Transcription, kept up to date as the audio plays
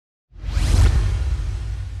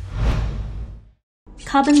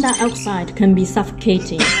Carbon dioxide can be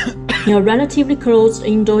suffocating in a relatively closed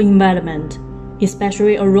indoor environment,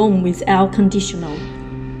 especially a room with air conditioner.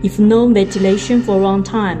 If no ventilation for a long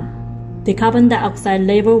time, the carbon dioxide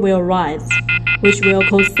level will rise, which will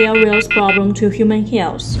cause serious problems to human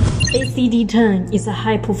health. ACD10 is a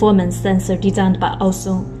high-performance sensor designed by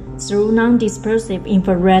ASAIR through non-dispersive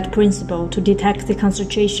infrared principle to detect the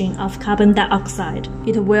concentration of carbon dioxide.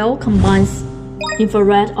 It will combine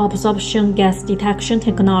infrared absorption gas detection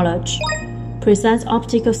technology, precise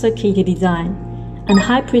optical circuit design, and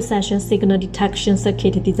high-precision signal detection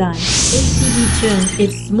circuit design. ACD10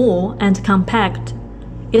 is small and compact.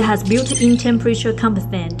 It has built-in temperature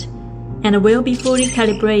compensant and will be fully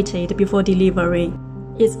calibrated before delivery.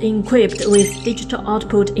 It's equipped with digital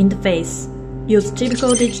output interface. Use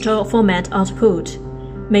typical digital format output,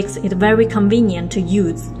 makes it very convenient to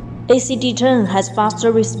use. ACD10 has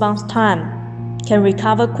faster response time, can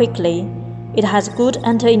recover quickly. It has good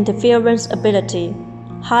anti-interference ability,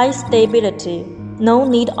 high stability, no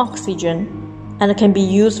need oxygen, and can be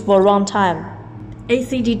used for a long time.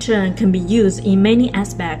 ACD10 can be used in many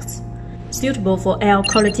aspects, suitable for air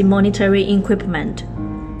quality monitoring equipment,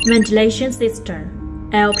 ventilation system,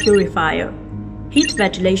 air purifier, heat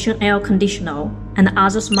ventilation air conditioner, and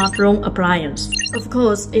other smart room appliances. Of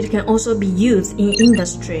course, it can also be used in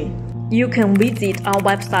industry. You can visit our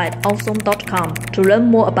website awesome.com to learn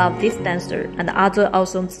more about this sensor and other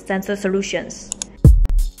awesome sensor solutions.